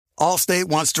Allstate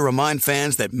wants to remind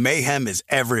fans that mayhem is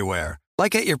everywhere,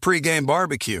 like at your pregame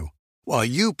barbecue. While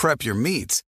you prep your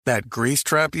meats, that grease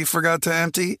trap you forgot to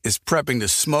empty is prepping to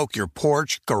smoke your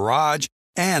porch, garage,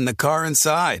 and the car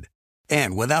inside.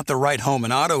 And without the right home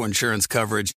and auto insurance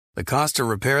coverage, the cost to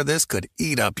repair this could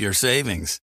eat up your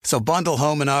savings. So bundle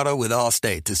home and auto with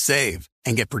Allstate to save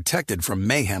and get protected from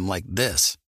mayhem like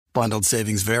this. Bundled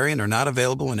savings vary and are not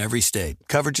available in every state.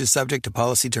 Coverage is subject to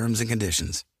policy terms and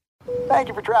conditions. Thank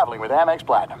you for traveling with Amex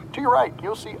Platinum. To your right,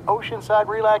 you'll see oceanside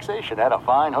relaxation at a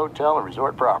fine hotel and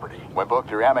resort property. When booked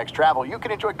through Amex Travel, you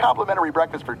can enjoy complimentary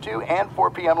breakfast for 2 and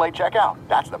 4 p.m. late checkout.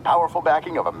 That's the powerful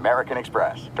backing of American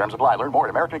Express. Terms apply. Learn more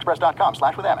at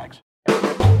americanexpress.com/withAmex.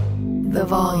 The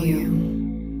Volume.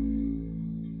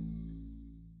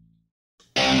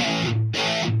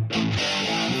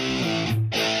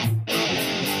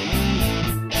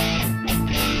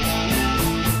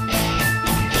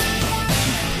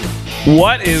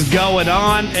 What is going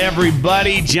on,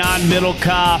 everybody? John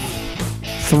Middlecoff,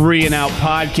 3 and Out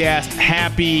podcast.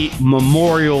 Happy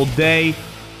Memorial Day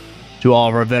to all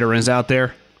of our veterans out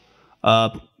there.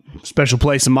 Special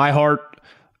place in my heart.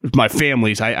 My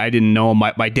family's. I didn't know him.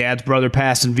 My dad's brother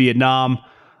passed in Vietnam.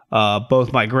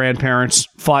 Both my grandparents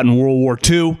fought in World War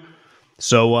II.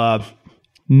 So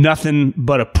nothing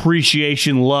but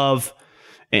appreciation, love,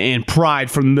 and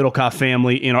pride from the Middlecoff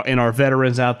family in our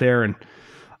veterans out there. And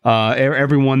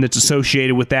everyone that's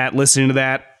associated with that, listening to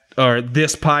that, or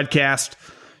this podcast,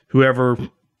 whoever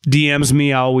DMs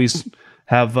me, I always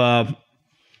have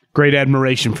great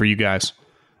admiration for you guys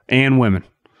and women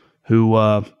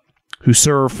who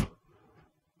serve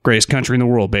greatest country in the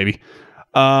world, baby.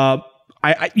 I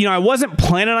wasn't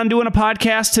planning on doing a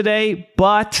podcast today,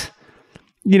 but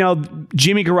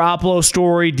Jimmy Garoppolo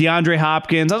story, DeAndre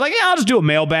Hopkins. I was like, yeah, I'll just do a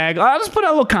mailbag. I'll just put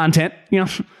out a little content.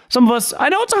 Some of us, I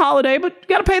know it's a holiday, but you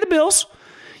got to pay the bills.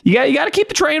 You got to keep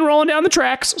the train rolling down the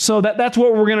tracks. So that's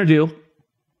what we're going to do.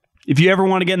 If you ever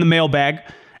want to get in the mailbag,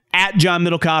 at John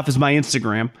Middlecoff is my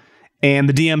Instagram. And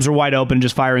the DMs are wide open.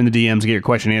 Just fire in the DMs to get your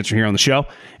question answered here on the show.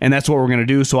 And that's what we're going to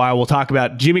do. So I will talk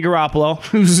about Jimmy Garoppolo,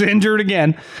 who's injured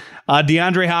again.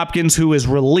 DeAndre Hopkins, who is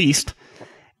released.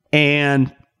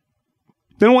 And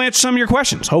then we'll answer some of your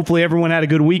questions. Hopefully everyone had a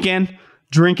good weekend.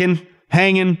 Drinking,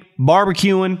 hanging,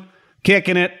 barbecuing,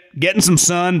 kicking it, getting some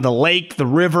sun, the lake, the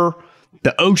river,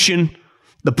 the ocean,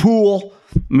 the pool.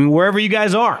 I mean, wherever you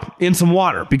guys are, in some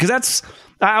water. Because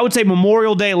I would say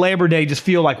Memorial Day, Labor Day just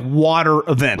feel like water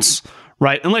events,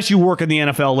 right? Unless you work in the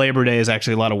NFL, Labor Day is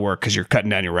actually a lot of work because you're cutting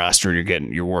down your roster,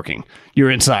 you're working. You're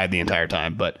inside the entire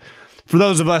time. But for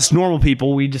those of us normal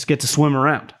people, we just get to swim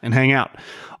around and hang out,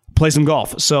 play some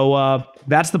golf. So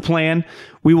that's the plan.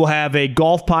 We will have a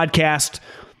golf podcast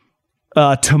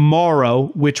tomorrow,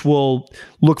 which will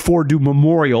look forward to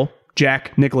Memorial,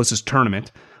 Jack Nicklaus's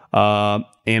tournament.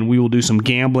 And we will do some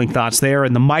gambling thoughts there,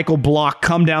 and the Michael Block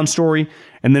come down story,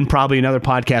 and then probably another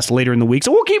podcast later in the week.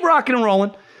 So we'll keep rocking and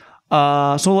rolling.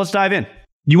 So let's dive in.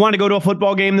 You want to go to a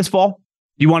football game this fall?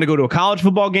 You want to go to a college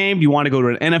football game? Do you want to go to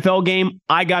an NFL game?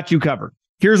 I got you covered.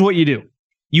 Here's what you do.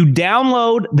 You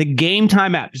download the Game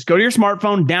Time app. Just go to your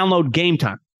smartphone, download Game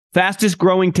Time. Fastest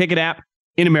growing ticket app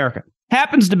in America.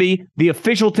 Happens to be the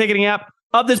official ticketing app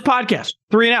of this podcast,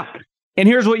 3 and Out. And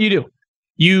here's what you do.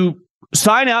 You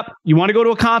sign up. You want to go to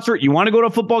a concert. You want to go to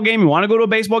a football game. You want to go to a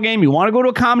baseball game. You want to go to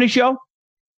a comedy show.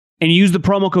 And you use the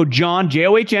promo code JOHN,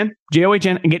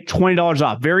 John, and get $20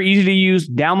 off. Very easy to use.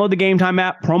 Download the Game Time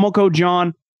app. Promo code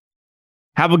JOHN.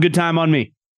 Have a good time on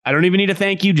me. I don't even need to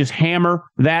thank you. Just hammer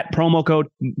that promo code.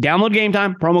 Download Game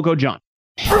Time. Promo code JOHN.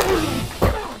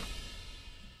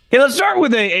 Hey, let's start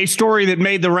with a story that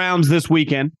made the rounds this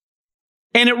weekend.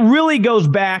 And it really goes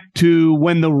back to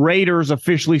when the Raiders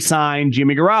officially signed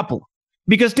Jimmy Garoppolo.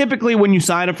 Because typically when you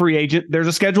sign a free agent, there's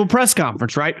a scheduled press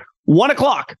conference, right?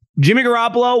 1:00, Jimmy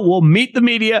Garoppolo will meet the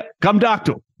media, come talk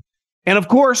to him. And of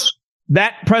course,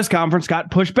 that press conference got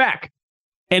pushed back.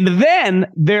 And then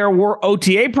there were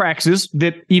OTA practices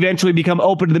that eventually become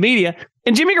open to the media,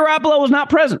 and Jimmy Garoppolo was not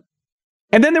present.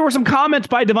 And then there were some comments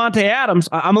by Davante Adams.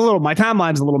 My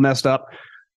timeline's a little messed up.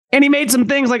 And he made some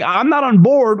things like, I'm not on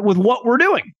board with what we're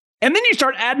doing. And then you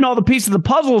start adding all the pieces of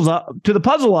the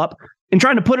puzzle up and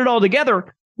trying to put it all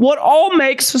together. What all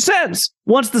makes sense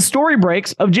once the story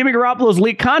breaks of Jimmy Garoppolo's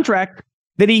leaked contract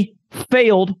that he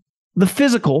failed the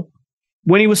physical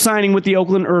when he was signing with the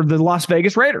Las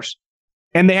Vegas Raiders.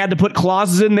 And they had to put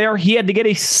clauses in there. He had to get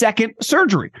a second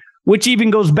surgery, which even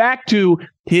goes back to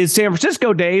his San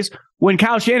Francisco days when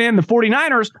Kyle Shanahan and the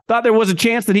 49ers thought there was a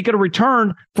chance that he could have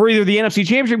returned for either the NFC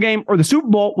Championship game or the Super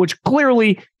Bowl, which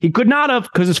clearly he could not have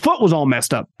because his foot was all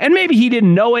messed up. And maybe he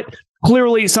didn't know it.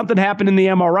 Clearly something happened in the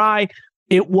MRI.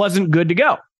 it wasn't good to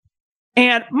go.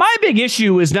 And my big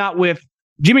issue is not with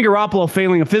Jimmy Garoppolo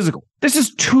failing a physical. This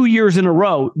is 2 years in a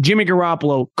row. Jimmy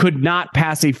Garoppolo could not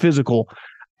pass a physical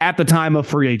at the time of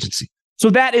free agency.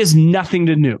 So that is nothing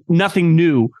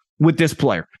new with this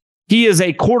player. He is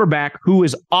a quarterback who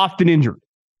is often injured.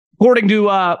 According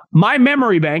to my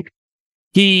memory bank,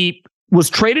 he was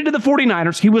traded to the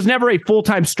 49ers. He was never a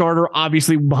full-time starter,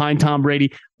 obviously behind Tom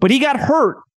Brady, but he got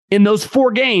hurt in those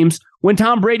 4 games when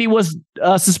Tom Brady was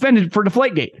suspended for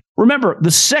Deflategate. Remember,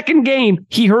 the second game,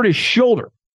 he hurt his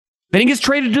shoulder. Then he gets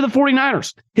traded to the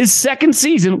 49ers. His second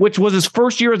season, which was his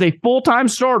first year as a full-time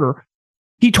starter,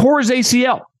 he tore his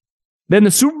ACL. Then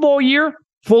the Super Bowl year,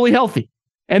 fully healthy.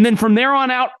 And then from there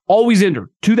on out, always injured.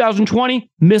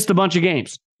 2020, missed a bunch of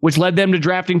games, which led them to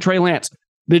drafting Trey Lance.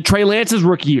 The Trey Lance's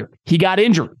rookie year, he got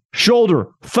injured. Shoulder,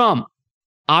 thumb.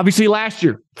 Obviously last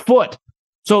year, foot.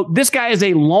 So this guy has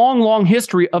a long, long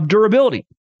history of durability.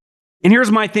 And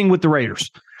here's my thing with the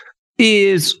Raiders,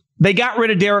 is they got rid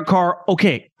of Derek Carr.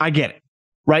 Okay, I get it,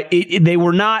 right? They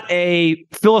were not a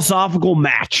philosophical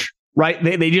match, right?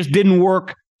 They just didn't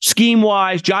work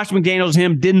scheme-wise. Josh McDaniels,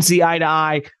 him, didn't see eye to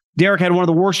eye. Derek had one of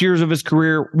the worst years of his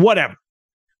career, whatever.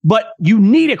 But you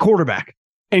need a quarterback.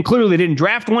 And clearly they didn't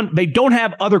draft one. They don't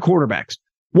have other quarterbacks.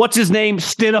 What's his name?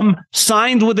 Stidham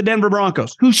signed with the Denver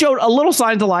Broncos, who showed a little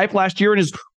signs of life last year in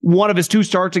one of his 2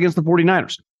 starts against the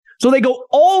 49ers. So they go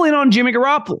all in on Jimmy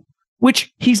Garoppolo,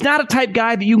 which he's not a type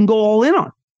guy that you can go all in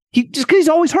on. Just because he's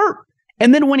always hurt.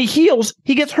 And then when he heals,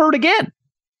 he gets hurt again.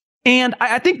 And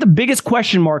I think the biggest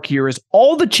question mark here is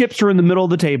all the chips are in the middle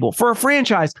of the table for a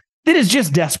franchise that is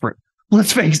just desperate.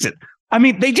 Let's face it. I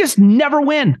mean, they just never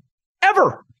win,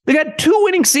 ever. They've had 2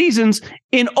 winning seasons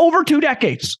in over 2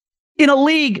 decades in a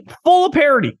league full of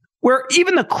parity where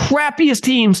even the crappiest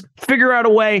teams figure out a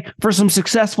way for some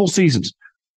successful seasons.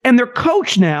 And their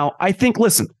coach now, I think,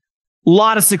 listen, a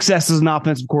lot of success as an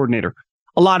offensive coordinator.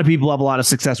 A lot of people have a lot of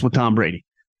success with Tom Brady.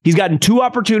 He's gotten 2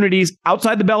 opportunities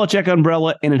outside the Belichick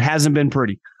umbrella, and it hasn't been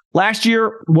pretty. Last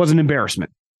year was an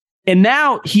embarrassment. And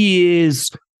now he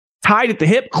is tied at the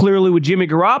hip, clearly, with Jimmy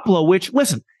Garoppolo, which,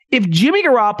 listen, if Jimmy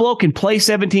Garoppolo can play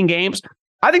 17 games,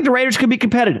 I think the Raiders could be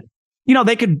competitive. You know,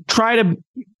 they could try to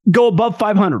go above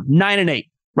 500, 9-8,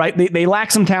 right? They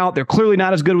lack some talent. They're clearly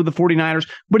not as good with the 49ers,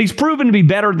 but he's proven to be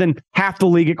better than half the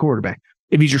league at quarterback.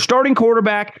 If he's your starting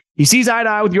quarterback, he sees eye to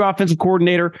eye with your offensive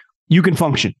coordinator, you can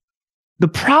function. The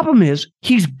problem is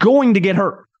he's going to get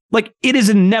hurt. Like, it is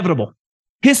inevitable.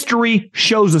 History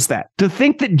shows us that. To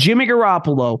think that Jimmy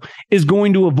Garoppolo is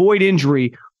going to avoid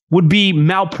injury would be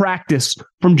malpractice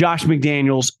from Josh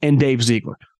McDaniels and Dave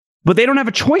Ziegler. But they don't have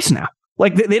a choice now.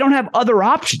 Like, they don't have other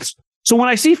options. So when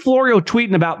I see Florio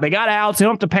tweeting about they got outs, they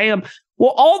don't have to pay him,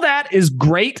 well, all that is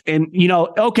great. And, you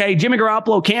know, okay, Jimmy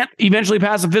Garoppolo can't eventually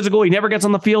pass a physical. He never gets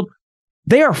on the field.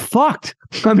 They are fucked.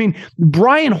 I mean,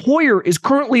 Brian Hoyer is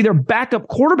currently their backup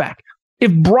quarterback.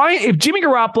 If Jimmy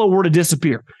Garoppolo were to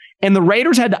disappear and the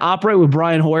Raiders had to operate with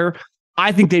Brian Hoyer,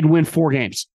 I think they'd win 4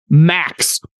 games,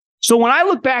 max. So when I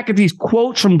look back at these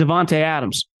quotes from Davante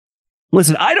Adams,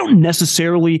 listen, I don't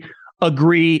necessarily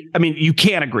agree. I mean, you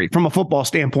can't agree from a football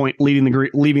standpoint, leaving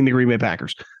the Green Bay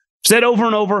Packers. Said over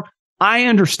and over, I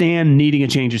understand needing a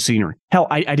change of scenery. Hell,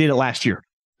 I did it last year.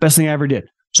 Best thing I ever did.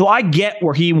 So I get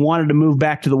where he wanted to move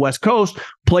back to the West Coast,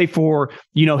 play for,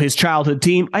 you know, his childhood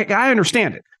team. I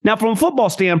understand it. Now, from a football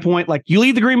standpoint, like, you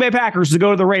leave the Green Bay Packers to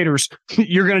go to the Raiders,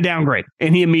 you're going to downgrade.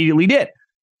 And he immediately did.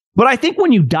 But I think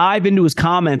when you dive into his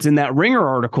comments in that Ringer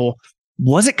article,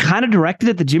 was it kind of directed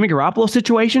at the Jimmy Garoppolo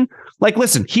situation? Like,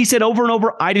 listen, he said over and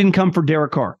over, I didn't come for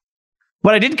Derek Carr.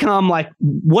 But I did come like,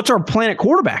 what's our plan at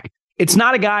quarterback? It's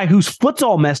not a guy whose foot's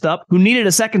all messed up, who needed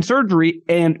a second surgery,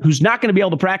 and who's not going to be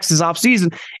able to practice his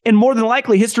offseason. And more than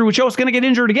likely, history would show us going to get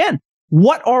injured again.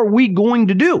 What are we going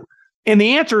to do? And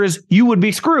the answer is you would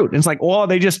be screwed. And it's like, well,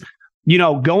 they just, you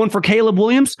know, going for Caleb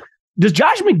Williams. Does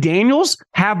Josh McDaniels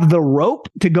have the rope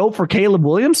to go for Caleb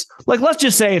Williams? Like, let's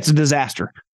just say it's a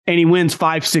disaster and he wins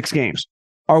 5-6 games.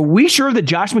 Are we sure that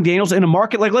Josh McDaniels in a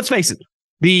market, like, let's face it,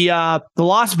 the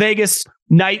Las Vegas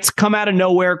Knights come out of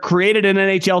nowhere, created an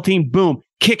NHL team, boom,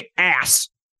 kick ass.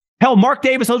 Hell, Mark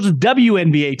Davis hosts a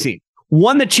WNBA team,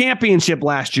 won the championship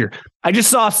last year. I just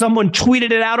saw someone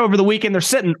tweeted it out over the weekend. They're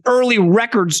setting early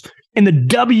records in the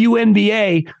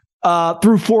WNBA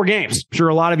through 4 games. I'm sure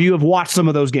a lot of you have watched some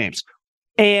of those games.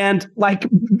 And like,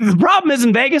 the problem is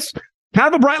in Vegas, kind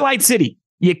of a bright light city.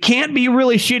 You can't be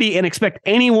really shitty and expect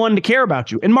anyone to care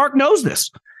about you. And Mark knows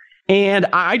this. And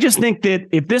I just think that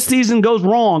if this season goes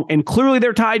wrong, and clearly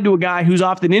they're tied to a guy who's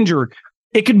often injured,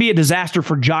 it could be a disaster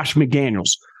for Josh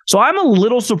McDaniels. So I'm a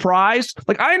little surprised.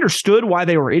 Like, I understood why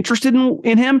they were interested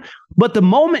in him, but the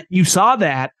moment you saw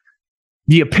that,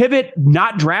 do you pivot,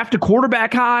 not draft a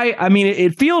quarterback high? I mean,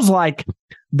 it feels like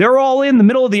they're all in the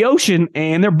middle of the ocean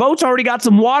and their boat's already got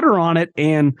some water on it,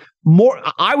 and more.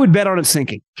 I would bet on it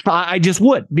sinking. I just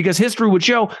would, because history would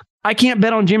show I can't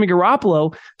bet on Jimmy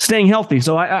Garoppolo staying healthy.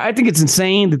 So I think it's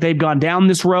insane that they've gone down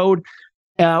this road,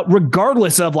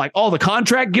 regardless of like, oh, the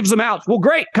contract gives them out. Well,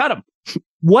 great, cut him.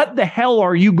 What the hell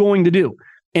are you going to do?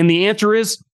 And the answer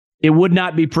is, it would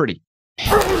not be pretty.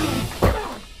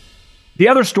 The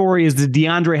other story is that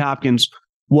DeAndre Hopkins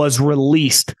was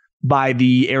released by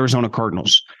the Arizona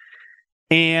Cardinals.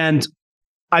 And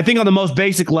I think on the most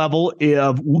basic level,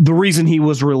 the reason he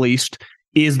was released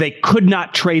is they could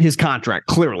not trade his contract,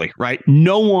 clearly, right?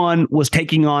 No one was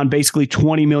taking on basically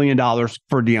 $20 million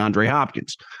for DeAndre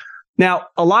Hopkins. Now,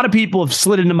 a lot of people have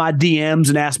slid into my DMs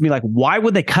and asked me, like, why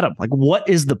would they cut him? Like, what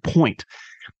is the point?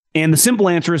 And the simple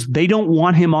answer is they don't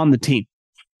want him on the team.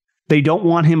 They don't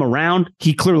want him around.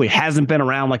 He clearly hasn't been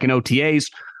around like in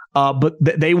OTAs, but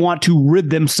they want to rid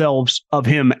themselves of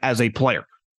him as a player.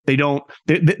 They don't.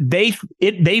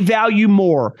 They value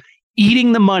more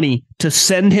eating the money to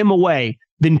send him away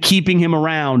than keeping him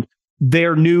around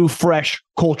their new, fresh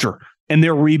culture and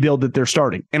their rebuild that they're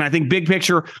starting. And I think big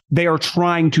picture, they are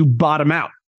trying to bottom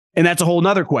out. And that's a whole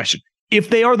nother question. If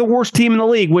they are the worst team in the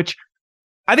league, which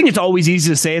I think it's always easy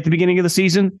to say at the beginning of the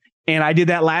season, and I did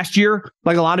that last year,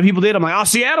 like a lot of people did. I'm like, oh,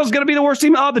 Seattle's going to be the worst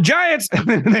team. Oh, the Giants.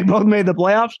 And they both made the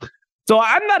playoffs. So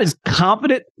I'm not as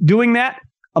confident doing that.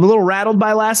 I'm a little rattled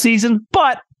by last season,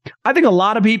 but I think a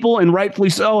lot of people, and rightfully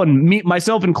so, and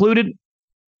myself included,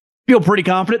 feel pretty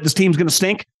confident this team's going to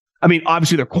stink. I mean,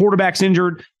 obviously their quarterback's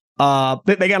injured.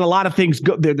 They got a lot of things.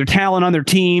 Their talent on their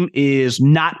team is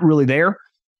not really there.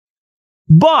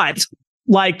 But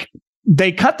like,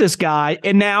 they cut this guy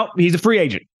and now he's a free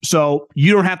agent. So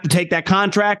you don't have to take that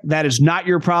contract. That is not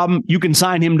your problem. You can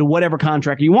sign him to whatever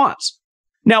contract he wants.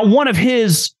 Now, one of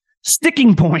his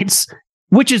sticking points,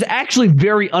 which is actually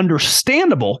very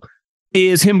understandable,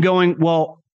 is him going,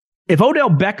 well, if Odell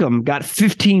Beckham got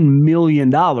 $15 million,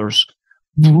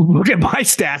 look at my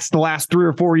stats the last 3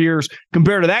 or 4 years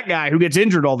compared to that guy who gets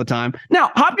injured all the time.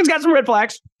 Now, Hopkins got some red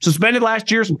flags, suspended last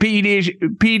year, some PED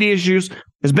issues,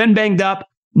 has been banged up,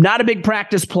 not a big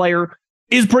practice player,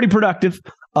 is pretty productive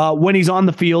when he's on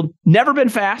the field, never been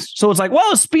fast. So it's like,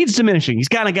 well, his speed's diminishing. He's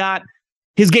kind of got,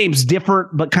 his game's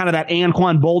different, but kind of that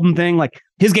Anquan Bolden thing. Like,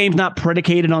 his game's not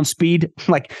predicated on speed.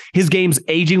 Like, his game's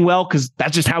aging well because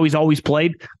that's just how he's always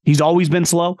played. He's always been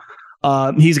slow.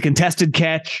 He's a contested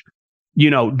catch,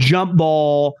 jump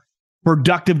ball,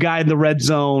 productive guy in the red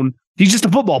zone. He's just a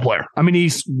football player. I mean,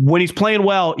 when he's playing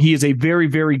well, he is a very,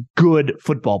 very good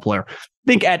football player. I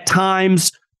think at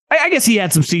times, I guess he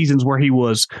had some seasons where he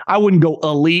was, I wouldn't go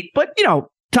elite, but,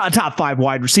 top 5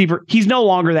 wide receiver. He's no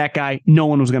longer that guy. No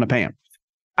one was going to pay him.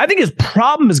 I think his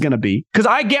problem is going to be, because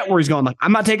I get where he's going, like,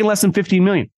 I'm not taking less than $15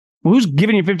 million. Well, who's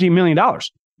giving you $15 million?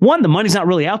 One, the money's not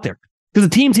really out there, because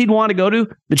the teams he'd want to go to,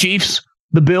 the Chiefs,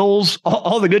 the Bills,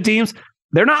 all the good teams,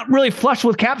 they're not really flush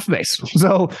with cap space.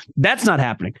 So that's not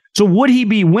happening. So would he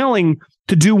be willing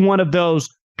to do one of those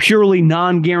purely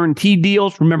non-guaranteed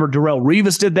deals? Remember, Darrelle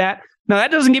Revis did that. Now, that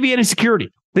doesn't give you any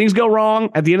security. Things go wrong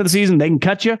at the end of the season, they can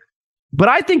cut you. But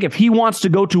I think if he wants to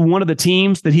go to one of the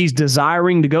teams that he's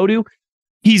desiring to go to,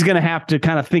 he's going to have to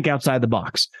kind of think outside the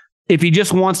box. If he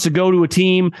just wants to go to a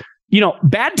team,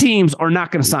 bad teams are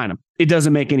not going to sign him. It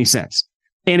doesn't make any sense.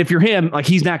 And if you're him, like,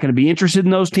 he's not going to be interested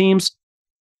in those teams.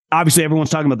 Obviously,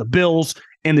 everyone's talking about the Bills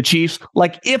and the Chiefs.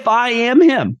 Like, if I am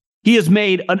him, he has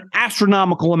made an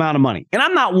astronomical amount of money. And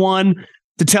I'm not one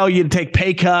to tell you to take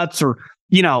pay cuts or,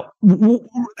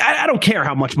 I don't care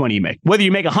how much money you make. Whether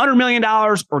you make $100 million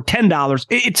or $10,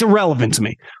 it's irrelevant to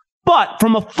me. But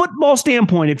from a football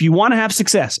standpoint, if you want to have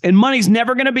success, and money's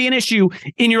never going to be an issue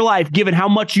in your life, given how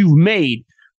much you've made,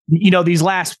 these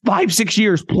last 5-6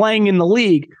 years playing in the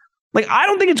league, like, I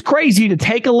don't think it's crazy to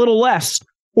take a little less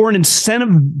or an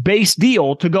incentive-based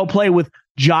deal to go play with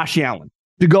Josh Allen,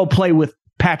 to go play with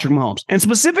Patrick Mahomes. And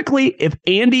specifically, if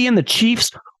Andy and the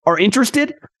Chiefs are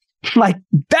interested, like,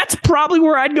 that's probably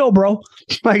where I'd go, bro.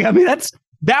 Like, I mean,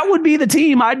 that would be the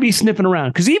team I'd be sniffing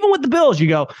around. Because even with the Bills, you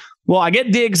go, well, I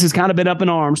get Diggs has kind of been up in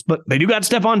arms, but they do got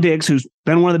Stephon Diggs, who's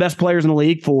been one of the best players in the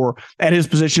league at his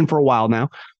position for a while now.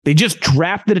 They just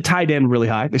drafted a tight end really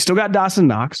high. They still got Dawson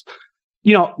Knox.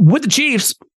 With the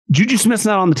Chiefs, Juju Smith's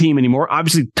not on the team anymore.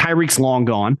 Obviously, Tyreek's long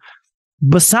gone.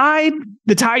 Beside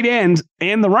the tight end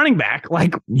and the running back,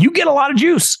 like, you get a lot of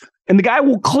juice, and the guy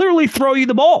will clearly throw you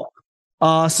the ball.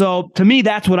 So to me,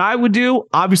 that's what I would do.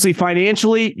 Obviously,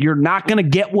 financially, you're not going to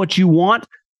get what you want.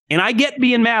 And I get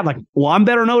being mad, like, well, I'm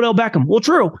better than Odell Beckham. Well,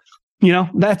 true.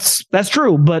 That's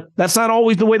true, but that's not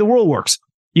always the way the world works.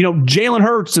 Jalen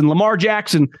Hurts and Lamar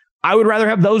Jackson, I would rather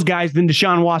have those guys than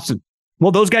Deshaun Watson.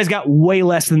 Well, those guys got way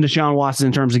less than Deshaun Watson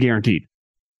in terms of guaranteed.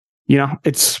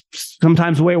 It's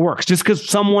sometimes the way it works. Just because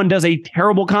someone does a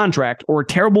terrible contract or a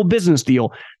terrible business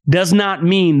deal does not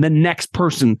mean the next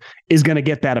person is going to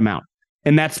get that amount.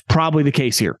 And that's probably the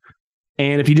case here.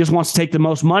 And if he just wants to take the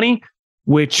most money,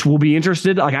 which will be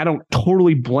interested, like, I don't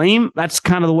totally blame. That's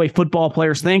kind of the way football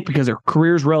players think because their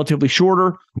career's relatively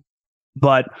shorter.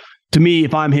 But to me,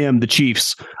 if I'm him, the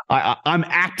Chiefs, I'm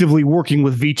actively working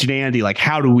with Veach and Andy. Like,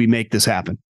 how do we make this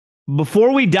happen?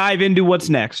 Before we dive into what's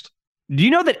next, do you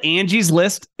know that Angie's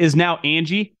List is now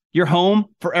Angie, your home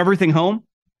for everything home?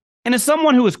 And as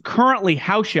someone who is currently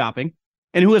house shopping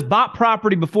and who has bought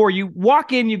property before, you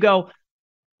walk in, you go,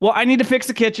 well, I need to fix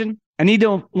the kitchen. I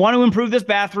want to improve this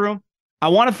bathroom. I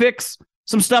want to fix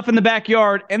some stuff in the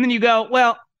backyard. And then you go,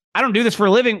 well, I don't do this for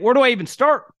a living. Where do I even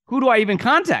start? Who do I even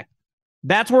contact?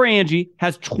 That's where Angie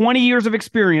has 20 years of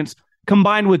experience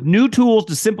combined with new tools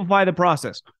to simplify the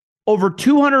process. Over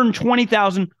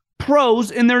 220,000 pros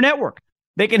in their network.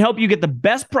 They can help you get the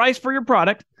best price for your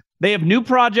product. They have new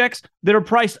projects that are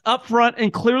priced upfront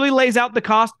and clearly lays out the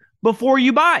cost before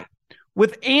you buy.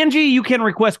 With Angie, you can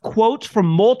request quotes from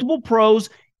multiple pros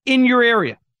in your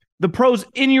area. The pros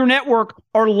in your network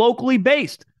are locally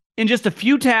based. In just a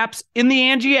few taps in the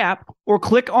Angie app or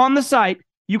click on the site,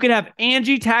 you can have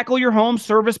Angie tackle your home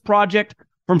service project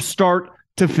from start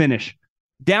to finish.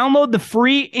 Download the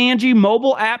free Angie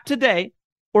mobile app today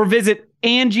or visit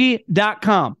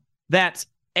Angie.com. That's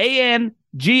ANGI.com.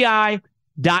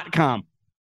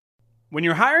 When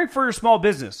you're hiring for your small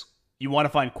business, you want to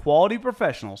find quality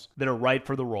professionals that are right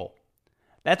for the role.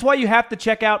 That's why you have to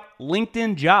check out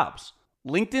LinkedIn Jobs.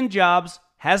 LinkedIn Jobs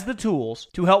has the tools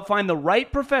to help find the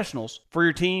right professionals for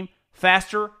your team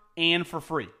faster and for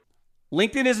free.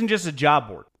 LinkedIn isn't just a job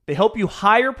board. They help you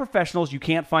hire professionals you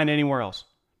can't find anywhere else.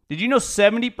 Did you know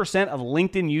 70% of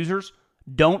LinkedIn users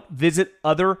don't visit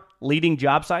other leading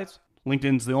job sites?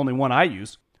 LinkedIn's the only one I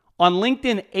use. On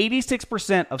LinkedIn,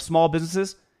 86% of small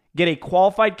businesses get a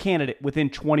qualified candidate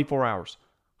within 24 hours.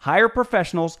 Hire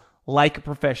professionals like a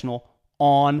professional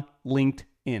on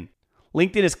LinkedIn.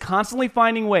 LinkedIn is constantly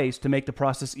finding ways to make the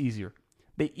process easier.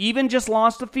 They even just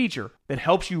launched a feature that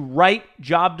helps you write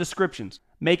job descriptions,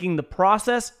 making the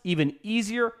process even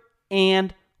easier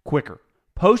and quicker.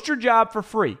 Post your job for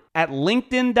free at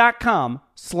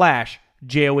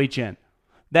linkedin.com/JOHN.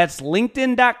 That's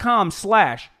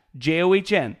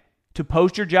linkedin.com/JOHN to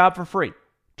post your job for free.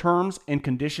 Terms and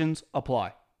conditions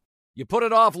apply. You put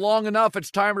it off long enough, it's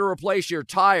time to replace your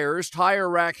tires. Tire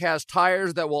Rack has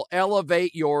tires that will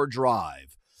elevate your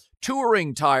drive.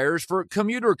 Touring tires for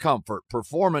commuter comfort,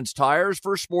 performance tires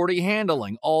for sporty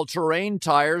handling, all-terrain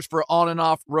tires for on- and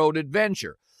off-road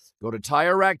adventure. Go to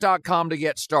TireRack.com to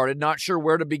get started. Not sure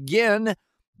where to begin?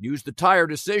 Use the Tire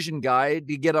Decision Guide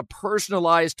to get a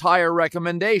personalized tire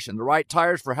recommendation, the right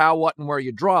tires for how, what, and where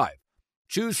you drive.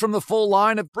 Choose from the full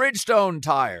line of Bridgestone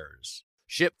tires.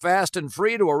 Ship fast and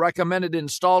free to a recommended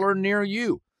installer near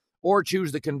you. Or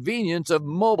choose the convenience of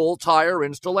mobile tire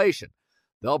installation.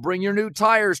 They'll bring your new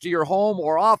tires to your home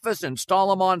or office and install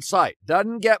them on site.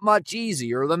 Doesn't get much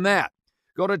easier than that.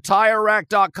 Go to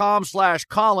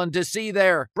TireRack.com/Colin to see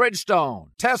their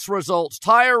Bridgestone test results,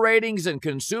 tire ratings, and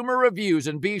consumer reviews,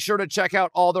 and be sure to check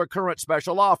out all their current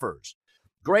special offers.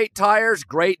 Great tires,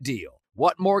 great deal.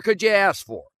 What more could you ask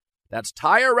for? That's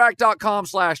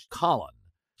TireRack.com/Colin.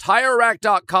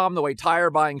 TireRack.com, the way tire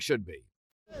buying should be.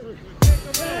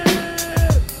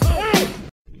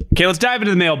 Okay, let's dive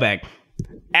into the mailbag.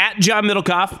 At John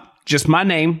Middlecoff, just my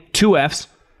name, 2 F's,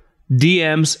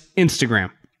 DMs,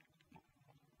 Instagram.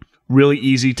 Really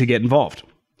easy to get involved.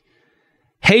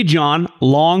 Hey, John,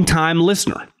 long-time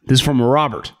listener. This is from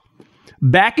Robert.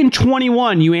 Back in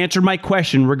 21, you answered my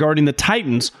question regarding the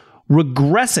Titans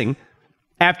regressing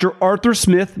after Arthur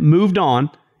Smith moved on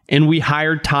and we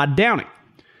hired Todd Downing.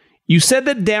 You said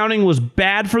that Downing was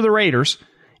bad for the Raiders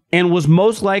and was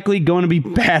most likely going to be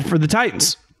bad for the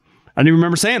Titans. I don't even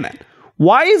remember saying that.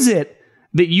 Why is it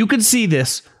that you could see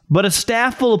this, but a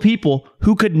staff full of people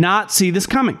who could not see this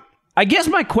coming? I guess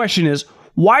my question is,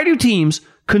 why do teams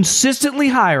consistently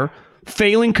hire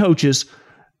failing coaches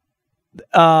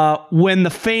when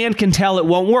the fan can tell it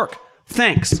won't work?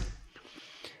 Thanks.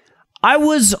 I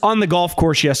was on the golf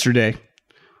course yesterday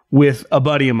with a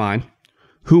buddy of mine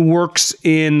who works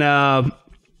in the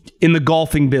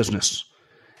golfing business.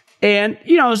 And,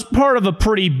 you know, it's part of a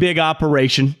pretty big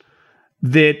operation.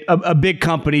 that a big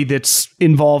company that's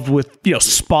involved with,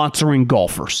 sponsoring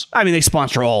golfers. I mean, they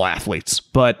sponsor all athletes,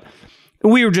 but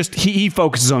he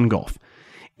focuses on golf.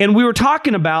 And we were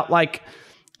talking about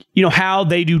how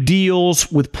they do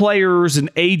deals with players and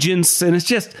agents. And it's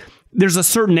just, there's a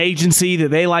certain agency that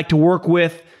they like to work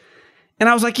with. And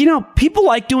I was like, people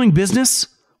like doing business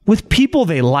with people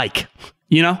they like,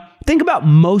 Think about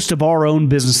most of our own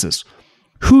businesses.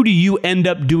 Who do you end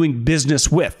up doing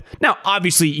business with? Now,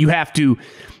 obviously,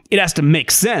 it has to make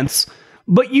sense,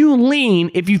 but you lean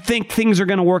if you think things are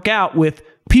going to work out with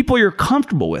people you're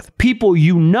comfortable with, people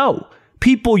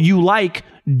people you like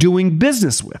doing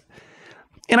business with.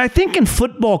 And I think in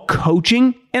football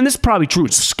coaching, and this is probably true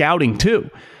in scouting too,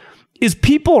 is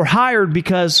people are hired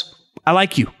because I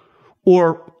like you,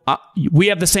 or we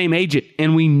have the same agent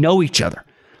and we know each other.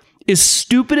 As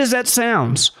stupid as that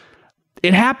sounds,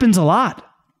 it happens a lot.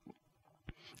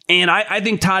 And I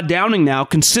think Todd Downing now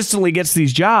consistently gets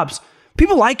these jobs.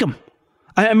 People like him.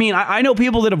 I mean, I know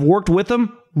people that have worked with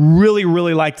him really,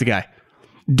 really like the guy.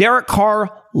 Derek Carr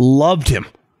loved him,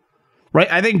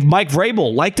 right? I think Mike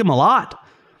Vrabel liked him a lot.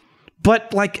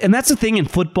 But and that's the thing in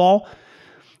football.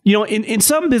 In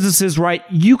some businesses, right,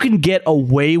 you can get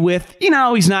away with,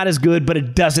 he's not as good, but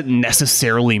it doesn't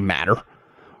necessarily matter,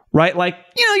 right?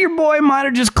 Your boy might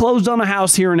have just closed on a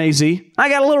house here in AZ. I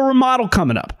got a little remodel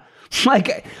coming up.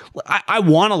 I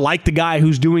want to like the guy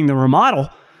who's doing the remodel,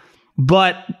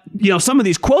 but, some of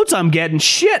these quotes I'm getting,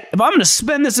 shit, if I'm going to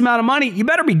spend this amount of money, you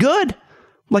better be good.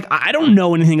 I don't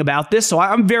know anything about this, so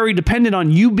I'm very dependent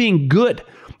on you being good.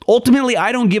 Ultimately,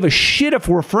 I don't give a shit if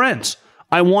we're friends.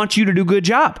 I want you to do a good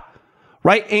job,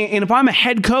 right? And if I'm a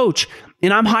head coach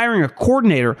and I'm hiring a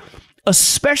coordinator,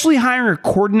 especially hiring a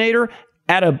coordinator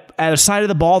at a side of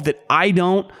the ball that I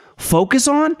don't focus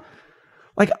on,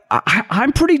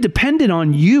 I'm pretty dependent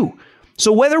on you.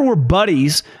 So whether we're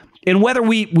buddies and whether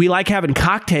we like having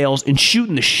cocktails and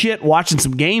shooting the shit, watching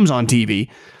some games on TV,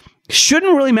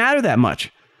 shouldn't really matter that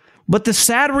much. But the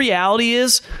sad reality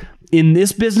is, in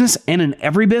this business and in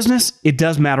every business, it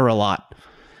does matter a lot.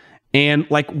 And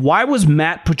why was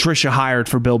Matt Patricia hired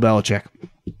for Bill Belichick?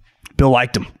 Bill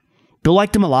liked him. Bill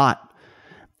liked him a lot.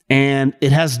 And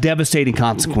it has devastating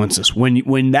consequences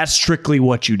when that's strictly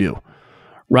what you do,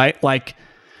 right?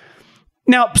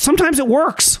 Now, sometimes it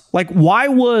works. Why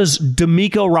was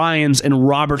DeMeco Ryans and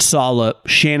Robert Saleh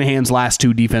Shanahan's last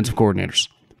two defensive coordinators?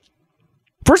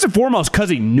 First and foremost, because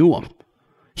he knew him.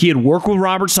 He had worked with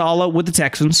Robert Saleh with the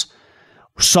Texans.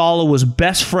 Saleh was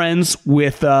best friends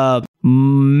with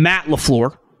Matt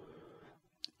LaFleur.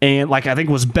 And I think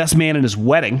was best man in his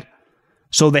wedding.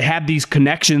 So they had these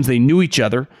connections. They knew each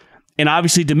other. And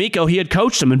obviously DeMeco, he had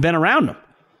coached him and been around him.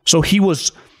 So he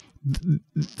was,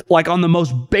 on the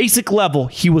most basic level,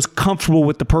 he was comfortable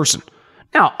with the person.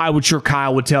 Now,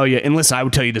 Kyle would tell you, and listen, I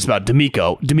would tell you this about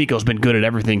DeMeco. DeMeco's been good at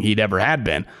everything he'd ever had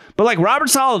been. But Robert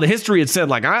Saleh, the history had said,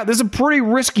 this is a pretty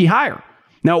risky hire.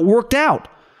 Now, it worked out.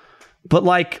 But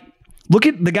look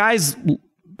at the guys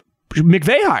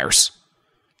McVay hires.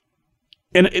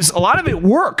 And a lot of it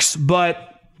works,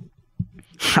 but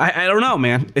I don't know,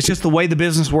 man. It's just the way the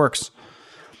business works.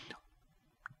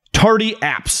 Tardy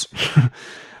Apps.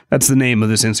 That's the name of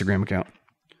this Instagram account.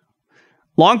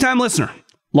 Longtime listener.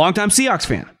 Longtime Seahawks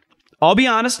fan. I'll be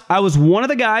honest, I was one of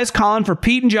the guys calling for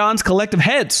Pete and John's collective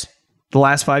heads the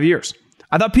last 5 years.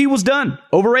 I thought Pete was done.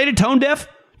 Overrated, tone deaf,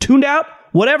 tuned out,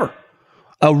 whatever.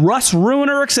 A Russ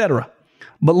ruiner, etc.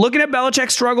 But looking at Belichick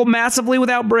struggle massively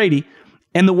without Brady,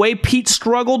 and the way Pete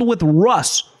struggled with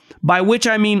Russ, by which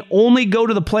I mean only go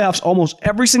to the playoffs almost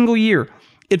every single year,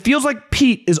 it feels like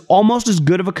Pete is almost as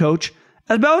good of a coach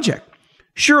as Belichick.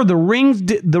 Sure, the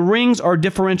rings are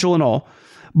differential and all,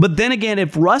 but then again,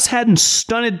 if Russ hadn't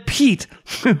stunted Pete,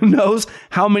 who knows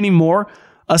how many more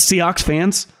us Seahawks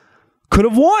fans could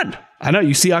have won. I know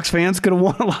you Seahawks fans could have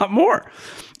won a lot more.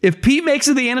 If Pete makes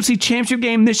it to the NFC Championship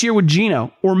game this year with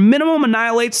Geno, or minimum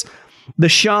annihilates the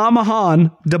Shah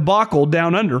Mahan debacle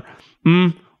down under,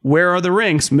 where are the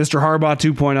rings, Mr. Harbaugh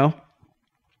 2.0?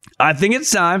 I think it's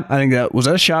time. I think was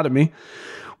that a shot at me?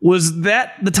 Was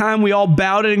that the time we all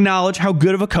bowed and acknowledge how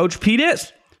good of a coach Pete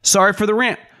is? Sorry for the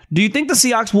rant. Do you think the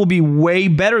Seahawks will be way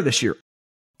better this year?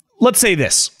 Let's say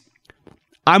this.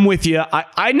 I'm with you.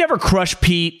 I never crushed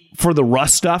Pete for the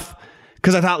Russ stuff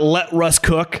because I thought let Russ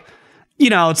cook.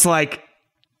 It's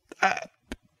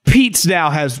Pete's now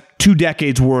has 2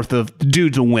 decades worth of the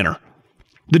dude's a winner.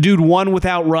 The dude won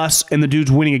without Russ, and the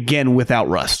dude's winning again without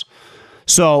Russ.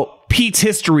 So Pete's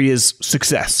history is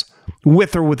success,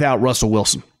 with or without Russell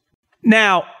Wilson.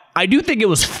 Now, I do think it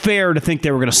was fair to think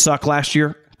they were going to suck last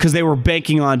year because they were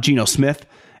banking on Geno Smith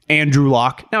and Drew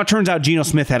Lock. Now, it turns out Geno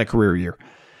Smith had a career year.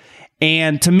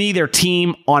 And to me, their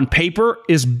team on paper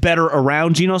is better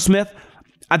around Geno Smith.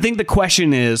 I think the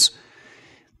question is,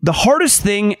 the hardest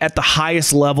thing at the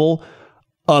highest level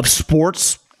of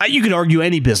sports, you could argue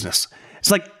any business. It's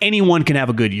like anyone can have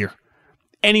a good year.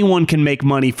 Anyone can make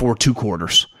money for 2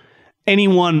 quarters.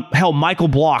 Anyone, hell, Michael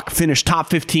Block finished top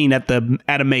 15 at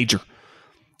a major.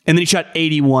 And then he shot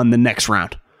 81 the next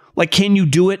round. Like, can you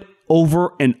do it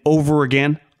over and over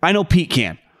again? I know Pete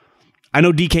can. I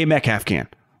know DK Metcalf can.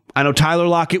 I know Tyler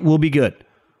Lockett will be good.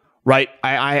 Right?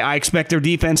 I expect their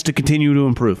defense to continue to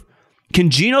improve.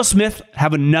 Can Geno Smith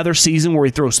have another season where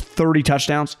he throws 30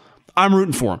 touchdowns? I'm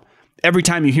rooting for him. Every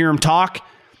time you hear him talk,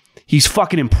 he's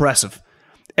fucking impressive.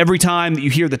 Every time that you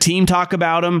hear the team talk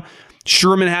about him,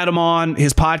 Sherman had him on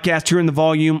his podcast here in the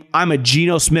volume. I'm a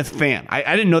Geno Smith fan.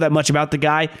 I didn't know that much about the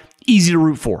guy. Easy to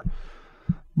root for.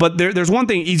 But there's one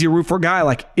thing easy to root for a guy.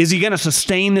 Like, is he going to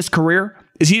sustain this career?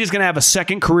 Is he just going to have a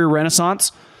second career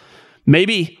renaissance?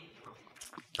 Maybe.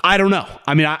 I don't know.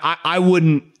 I mean, I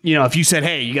wouldn't, if you said,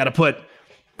 hey, you got to put,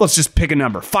 let's just pick a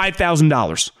number,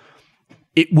 $5,000.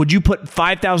 Would you put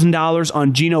 $5,000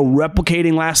 on Geno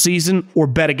replicating last season or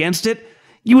bet against it?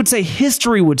 You would say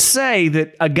history would say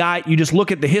that a guy, you just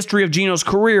look at the history of Geno's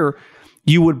career,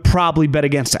 you would probably bet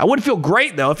against it. I would feel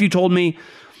great, though, if you told me,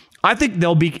 I think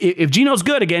they'll be, if Geno's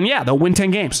good again, yeah, they'll win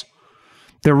 10 games.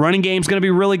 Their running game's going to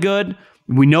be really good.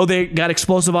 We know they got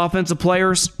explosive offensive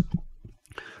players.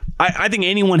 I think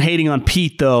anyone hating on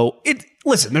Pete, though,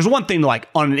 listen, there's one thing to like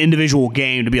on an individual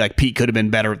game to be like, Pete could have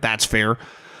been better. That's fair.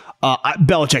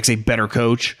 Belichick's a better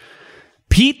coach.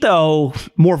 Pete, though,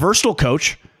 more versatile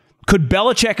coach. Could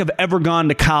Belichick have ever gone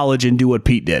to college and do what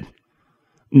Pete did?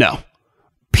 No.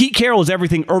 Pete Carroll is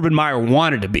everything Urban Meyer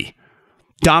wanted to be.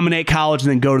 Dominate college and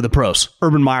then go to the pros.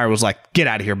 Urban Meyer was like, get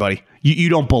out of here, buddy. You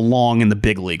don't belong in the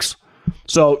big leagues.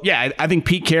 So, yeah, I think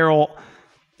Pete Carroll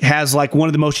has like one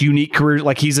of the most unique careers.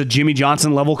 Like, he's a Jimmy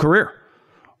Johnson level career,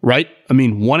 right? I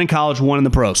mean, one in college, one in the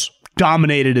pros.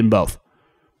 Dominated in both.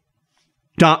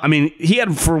 I mean, he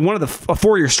had for a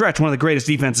 4-year stretch, one of the greatest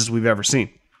defenses we've ever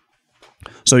seen.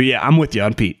 So, yeah, I'm with you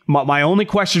on Pete. My only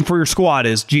question for your squad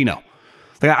is Geno.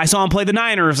 Like, I saw him play the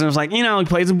Niners, and I was like, he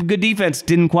plays some good defense.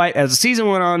 Didn't quite, as the season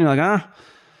went on, you're like,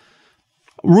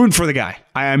 rooting for the guy.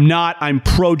 I'm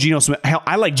pro Geno Smith. Hell,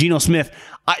 I like Geno Smith.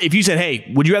 If you said,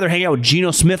 hey, would you rather hang out with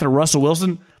Geno Smith or Russell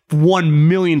Wilson?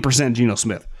 1,000,000% Geno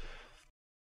Smith.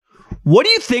 What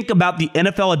do you think about the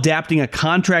NFL adapting a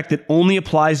contract that only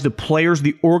applies to players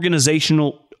the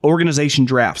organization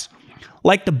drafts,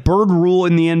 like the Bird rule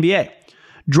in the NBA?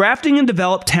 Drafting and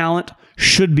develop talent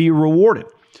should be rewarded.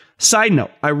 Side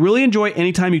note, I really enjoy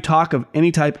anytime you talk of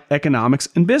any type of economics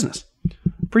and business.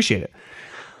 Appreciate it.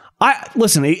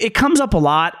 Listen, it comes up a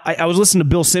lot. I was listening to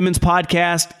Bill Simmons'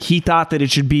 podcast. He thought that it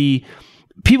should be,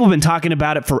 people have been talking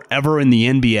about it forever in the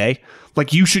NBA.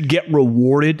 Like, you should get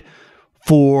rewarded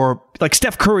for, like,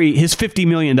 Steph Curry, his $50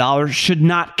 million should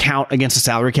not count against the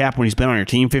salary cap when he's been on your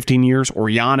team 15 years, or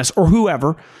Giannis, or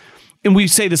whoever. And we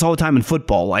say this all the time in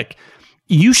football. Like,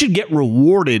 you should get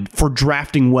rewarded for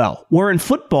drafting well. Where in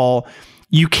football,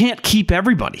 you can't keep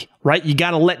everybody, right? You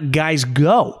got to let guys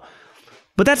go.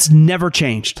 But that's never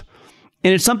changed.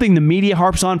 And it's something the media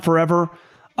harps on forever.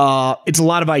 It's a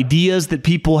lot of ideas that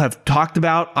people have talked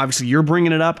about. Obviously, you're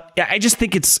bringing it up. I just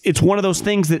think it's one of those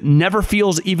things that never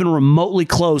feels even remotely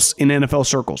close in NFL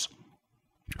circles.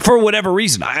 For whatever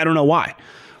reason. I don't know why.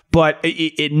 But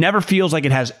it never feels like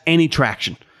it has any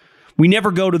traction. We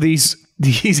never go to these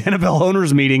NFL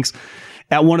owners meetings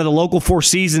at one of the local Four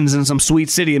Seasons in some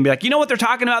sweet city and be like, you know what they're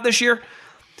talking about this year?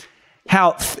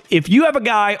 How if you have a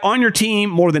guy on your team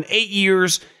more than 8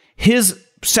 years, his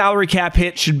salary cap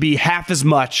hit should be half as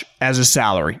much as his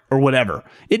salary or whatever.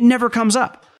 It never comes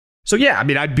up. So yeah, I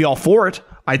mean, I'd be all for it.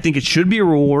 I think it should be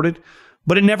rewarded,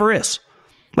 but it never is.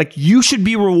 Like, you should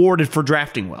be rewarded for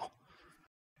drafting well.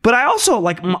 But I also,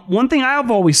 like, one thing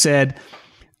I've always said,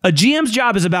 a GM's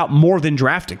job is about more than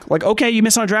drafting. Like, okay, you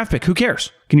miss on a draft pick. Who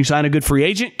cares? Can you sign a good free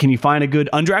agent? Can you find a good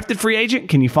undrafted free agent?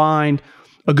 Can you find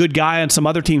a good guy on some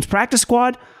other team's practice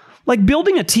squad? Like,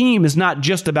 building a team is not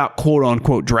just about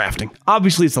quote-unquote drafting.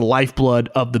 Obviously, it's the lifeblood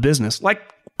of the business. Like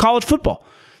college football.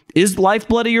 Is the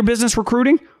lifeblood of your business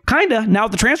recruiting? Kinda. Now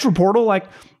with the transfer portal, like,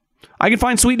 I can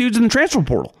find sweet dudes in the transfer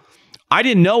portal. I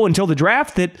didn't know until the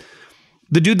draft that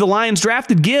the dude the Lions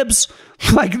drafted, Gibbs,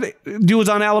 like, the dude was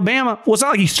on Alabama. Well, it's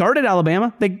not like he started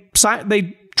Alabama. They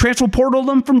transfer portaled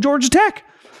him from Georgia Tech.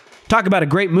 Talk about a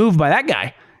great move by that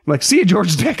guy. Like, see you,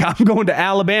 Georgia Tech. I'm going to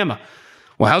Alabama.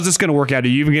 Well, how's this going to work out? Do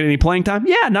you even get any playing time?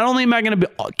 Yeah, not only am I going to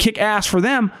kick ass for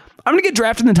them, I'm going to get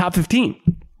drafted in the top 15.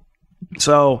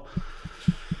 So,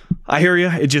 I hear you.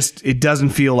 It doesn't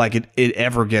feel like it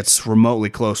ever gets remotely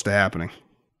close to happening.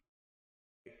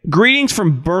 Greetings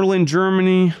from Berlin,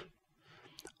 Germany.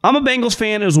 I'm a Bengals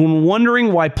fan and was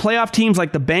wondering why playoff teams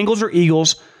like the Bengals or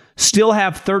Eagles still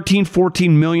have 13,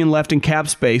 14 million left in cap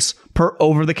space per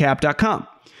overthecap.com.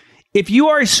 If you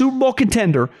are a Super Bowl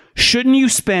contender, shouldn't you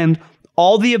spend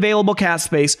all the available cap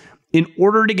space in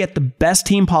order to get the best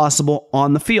team possible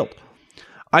on the field?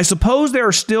 I suppose there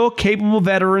are still capable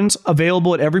veterans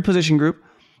available at every position group,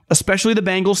 especially the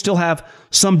Bengals still have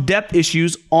some depth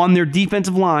issues on their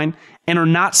defensive line and are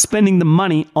not spending the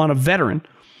money on a veteran.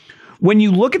 When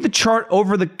you look at the chart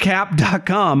over the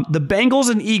cap.com, the Bengals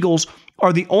and Eagles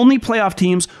are the only playoff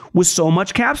teams with so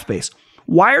much cap space.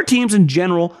 Why are teams in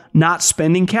general not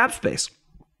spending cap space?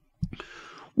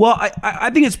 Well, I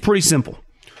think it's pretty simple.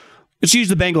 Let's use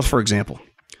the Bengals, for example.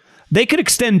 They could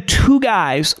extend two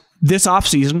guys this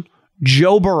offseason,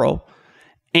 Joe Burrow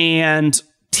and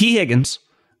T. Higgins,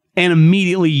 and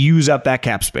immediately use up that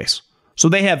cap space. So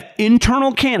they have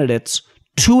internal candidates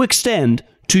to extend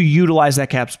to utilize that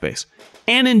cap space.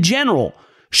 And in general,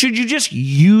 should you just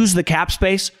use the cap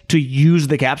space to use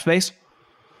the cap space?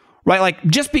 Right? Like,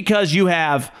 just because you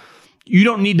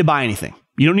don't need to buy anything.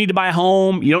 You don't need to buy a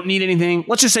home. You don't need anything.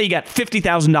 Let's just say you got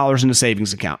 $50,000 in a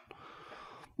savings account.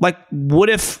 Like, what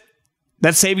if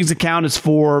that savings account is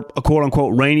for a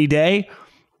quote-unquote rainy day?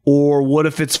 Or what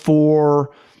if it's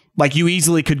for, like, you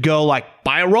easily could go, like,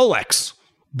 buy a Rolex,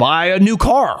 buy a new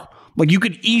car. Like, you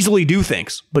could easily do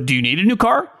things. But do you need a new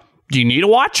car? Do you need a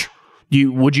watch?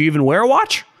 Would you even wear a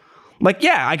watch? Like,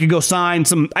 yeah, I could go sign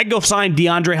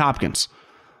DeAndre Hopkins.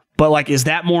 But, like, is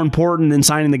that more important than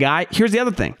signing the guy? Here's the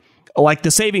other thing. Like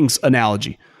the savings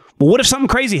analogy. Well, what if something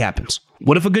crazy happens?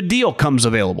 What if a good deal comes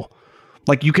available?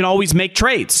 Like, you can always make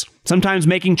trades. Sometimes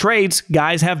making trades,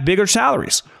 guys have bigger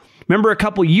salaries. Remember a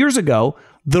couple years ago,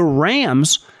 the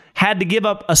Rams had to give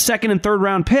up a second and third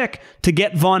round pick to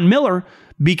get Von Miller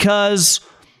because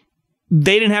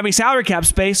they didn't have any salary cap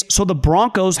space, so the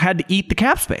Broncos had to eat the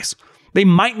cap space. They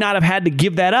might not have had to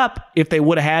give that up if they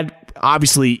would have had,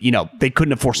 obviously, they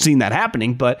couldn't have foreseen that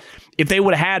happening, but if they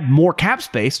would have had more cap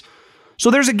space. So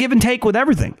there's a give and take with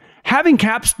everything. Having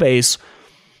cap space,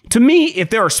 to me, if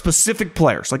there are specific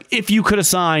players, like if you could have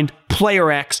signed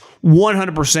player X,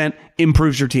 100%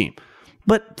 improves your team.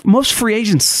 But most free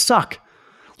agents suck.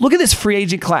 Look at this free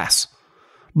agent class.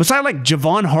 Besides like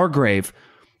Javon Hargrave,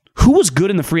 who was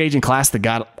good in the free agent class that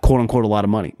got, quote unquote, a lot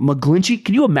of money? McGlinchey?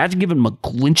 Can you imagine giving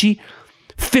McGlinchey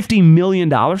 $50 million?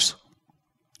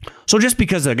 So just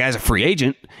because the guy's a free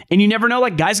agent, and you never know,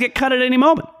 like, guys get cut at any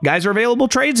moment. Guys are available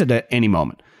trades at any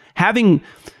moment. Having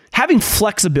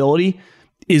flexibility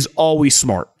is always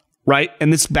smart, right?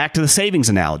 And this back to the savings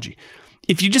analogy.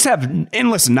 If you just have, and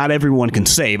listen, not everyone can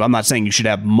save. I'm not saying you should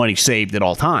have money saved at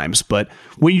all times, but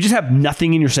when you just have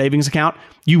nothing in your savings account,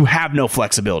 you have no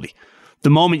flexibility. The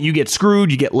moment you get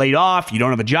screwed, you get laid off, you don't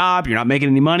have a job, you're not making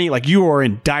any money, like, you are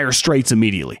in dire straits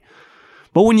immediately.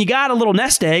 But when you got a little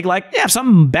nest egg, like, yeah, if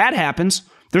something bad happens,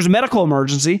 there's a medical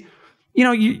emergency,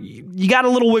 you got a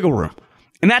little wiggle room.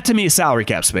 And that to me is salary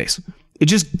cap space. It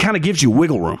just kind of gives you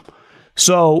wiggle room.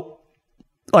 So,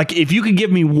 like, if you could give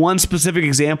me one specific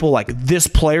example, like this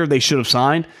player they should have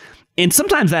signed, and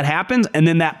sometimes that happens, and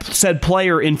then that said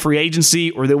player in free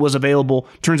agency or that was available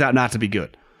turns out not to be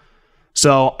good.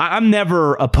 So I'm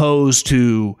never opposed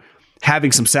to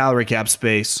having some salary cap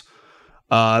space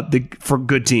for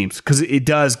good teams, because it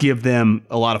does give them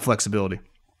a lot of flexibility.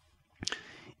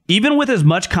 Even with as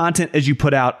much content as you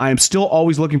put out, I am still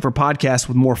always looking for podcasts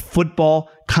with more football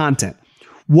content.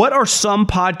 What are some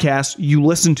podcasts you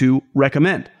listen to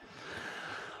recommend?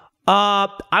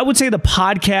 I would say the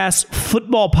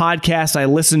football podcast I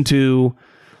listen to,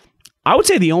 I would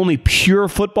say the only pure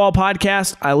football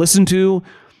podcast I listen to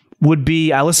would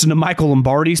be, I listen to Michael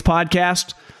Lombardi's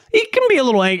podcast. He can be a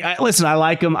little angry. Listen, I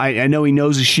like him. I know he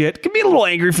knows his shit. Can be a little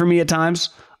angry for me at times.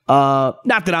 Not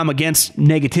that I'm against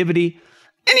negativity.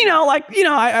 And,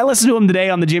 I listened to him today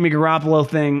on the Jimmy Garoppolo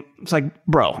thing. It's like,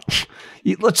 bro,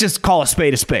 let's just call a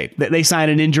spade a spade. They signed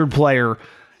an injured player.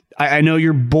 I know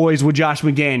you're boys with Josh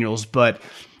McDaniels, but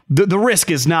the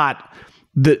risk is not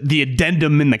the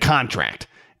addendum in the contract.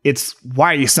 It's,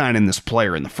 why are you signing this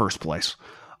player in the first place?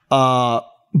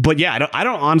 But yeah, I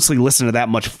don't honestly listen to that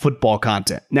much football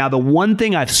content. Now, the one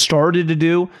thing I've started to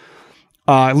do,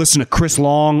 I listen to Chris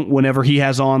Long whenever he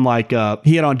has on, like,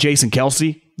 he had on Jason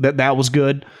Kelce. That was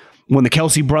good. When the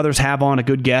Kelce brothers have on a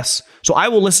good guest. So I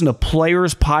will listen to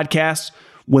players' podcasts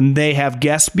when they have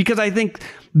guests, because I think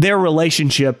their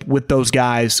relationship with those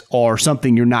guys are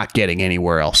something you're not getting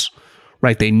anywhere else,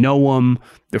 right? They know them.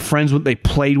 They're friends with, they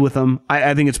played with them.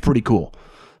 I think it's pretty cool.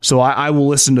 So I will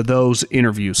listen to those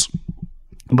interviews.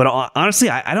 But honestly,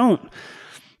 I don't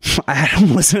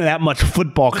listen to that much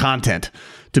football content,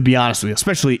 to be honest with you,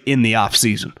 especially in the off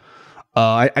season.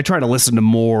 I try to listen to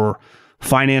more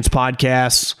finance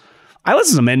podcasts. I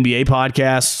listen to some NBA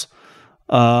podcasts.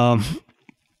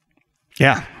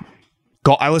 Yeah.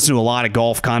 I listen to a lot of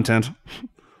golf content.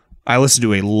 I listen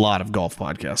to a lot of golf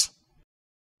podcasts.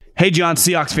 Hey, John,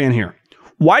 Seahawks fan here.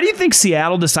 Why do you think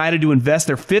Seattle decided to invest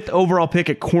their 5th overall pick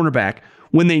at cornerback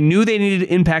when they knew they needed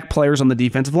to impact players on the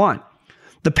defensive line?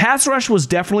 The pass rush was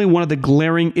definitely one of the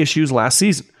glaring issues last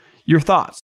season. Your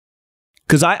thoughts?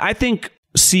 Because I think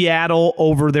Seattle,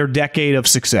 over their decade of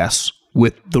success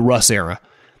with the Russ era,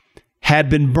 had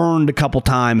been burned a couple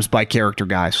times by character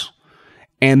guys.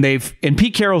 And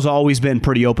Pete Carroll's always been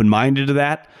pretty open-minded to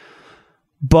that.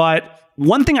 But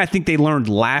one thing I think they learned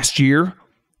last year,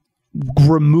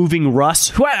 removing Russ,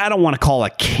 who I don't want to call a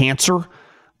cancer,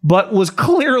 but was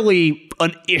clearly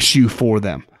an issue for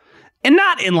them. And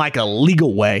not in like a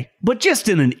legal way, but just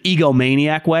in an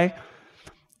egomaniac way.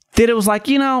 That it was like,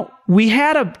 we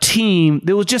had a team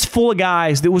that was just full of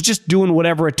guys that was just doing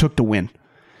whatever it took to win.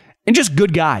 And just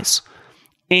good guys.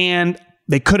 And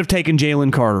they could have taken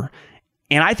Jalen Carter.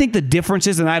 And I think the difference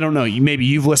is, and I don't know, maybe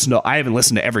you've listened to, I haven't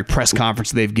listened to every press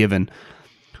conference they've given.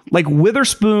 Like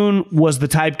Witherspoon was the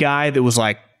type guy that was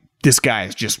like, this guy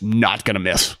is just not going to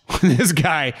miss. This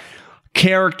guy,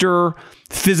 character,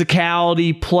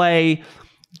 physicality, play,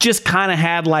 just kind of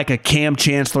had like a Cam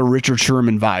Chancellor, Richard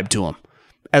Sherman vibe to him.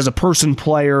 As a person,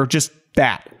 player, just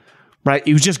that, right?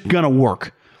 He was just going to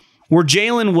work. Where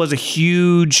Jalen was a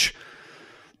huge,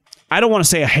 I don't want to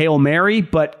say a Hail Mary,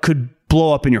 but could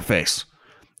blow up in your face.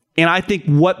 And I think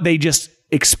what they just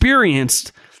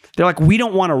experienced, they're like, we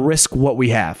don't want to risk what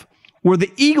we have. Where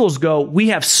the Eagles go, we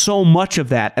have so much of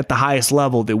that at the highest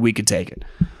level that we could take it.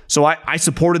 So I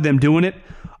supported them doing it.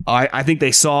 I think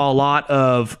they saw a lot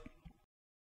of,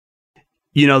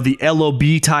 the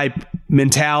LOB type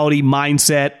mentality,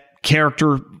 mindset,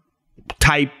 character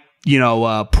type,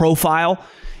 profile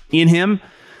in him.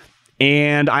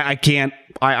 And I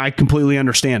completely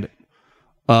understand it.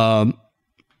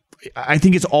 I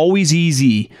think it's always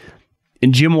easy,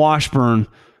 and Jim Washburn,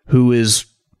 who is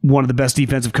one of the best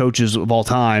defensive coaches of all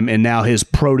time, and now his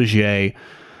protege,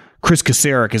 Chris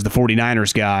Kasarik, is the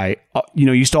 49ers guy,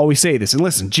 used to always say this. And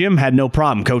listen, Jim had no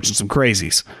problem coaching some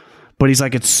crazies. But he's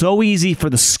like, it's so easy for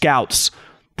the scouts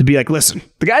to be like, listen,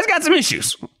 the guy's got some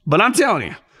issues, but I'm telling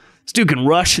you, this dude can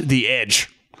rush the edge.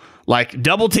 Like,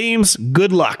 double teams,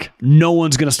 good luck. No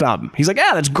one's going to stop him. He's like,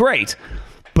 that's great.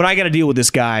 But I got to deal with this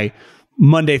guy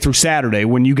Monday through Saturday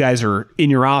when you guys are in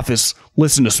your office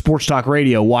listening to sports talk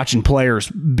radio, watching players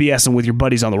BSing with your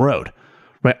buddies on the road.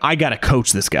 Right? I got to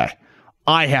coach this guy.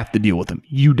 I have to deal with him.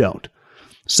 You don't.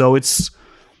 So it's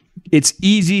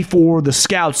easy for the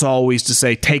scouts always to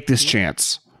say, take this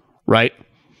chance. Right?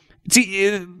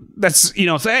 Say,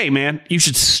 hey, man, you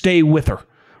should stay with her.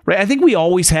 Right? I think we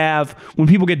always have, when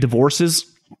people get divorces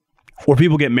or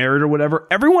people get married or whatever,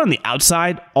 everyone on the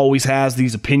outside always has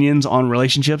these opinions on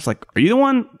relationships. Like, are you the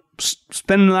one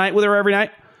spending the night with her every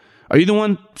night? Are you the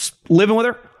one living with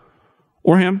her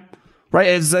or him? Right?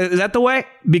 Is that the way?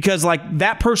 Because like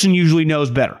that person usually knows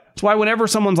better. That's why whenever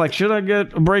someone's like, should I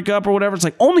get a breakup or whatever? It's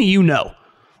like, only you know.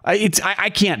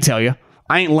 I can't tell you.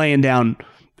 I ain't laying down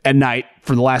at night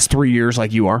for the last 3 years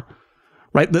like you are.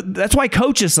 Right? That's why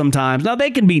coaches sometimes, now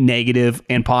they can be negative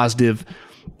and positive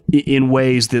in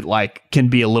ways that like can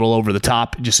be a little over the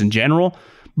top just in general.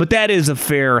 But that is a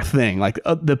fair thing. Like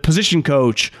the position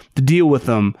coach, to deal with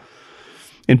them,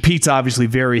 and Pete's obviously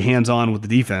very hands-on with the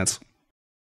defense.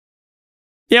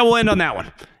 Yeah, we'll end on that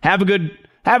one. Have a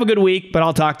good week, but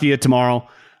I'll talk to you tomorrow.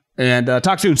 And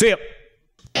talk soon. See ya.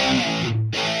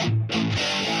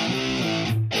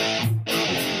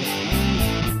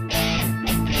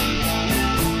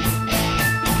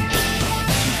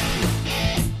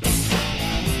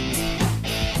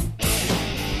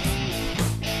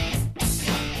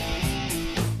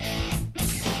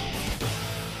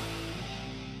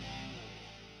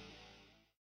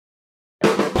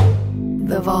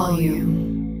 The volume.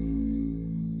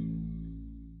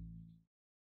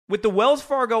 With the Wells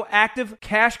Fargo Active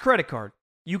Cash Credit Card,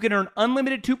 you can earn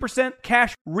unlimited 2%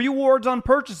 cash rewards on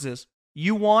purchases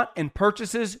you want and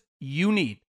purchases you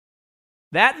need.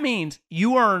 That means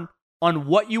you earn on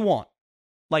what you want,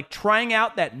 like trying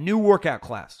out that new workout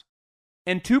class,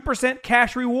 and 2%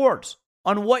 cash rewards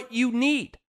on what you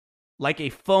need, like a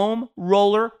foam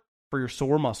roller for your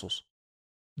sore muscles.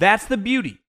 That's the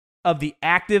beauty of the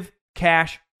Active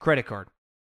Cash Credit Card.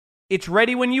 It's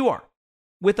ready when you are,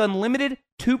 with unlimited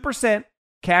 2%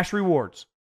 cash rewards.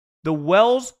 The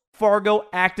Wells Fargo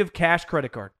Active Cash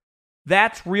Credit Card.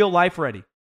 That's real life ready.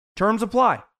 Terms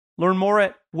apply. Learn more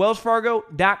at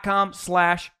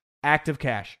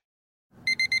wellsfargo.com/activecash.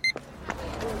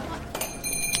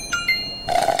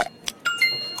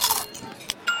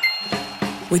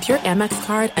 With your Amex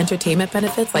card, entertainment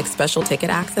benefits like special ticket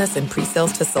access and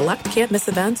pre-sales to select can't-miss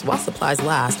events while supplies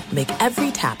last make every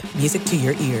tap music to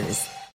your ears.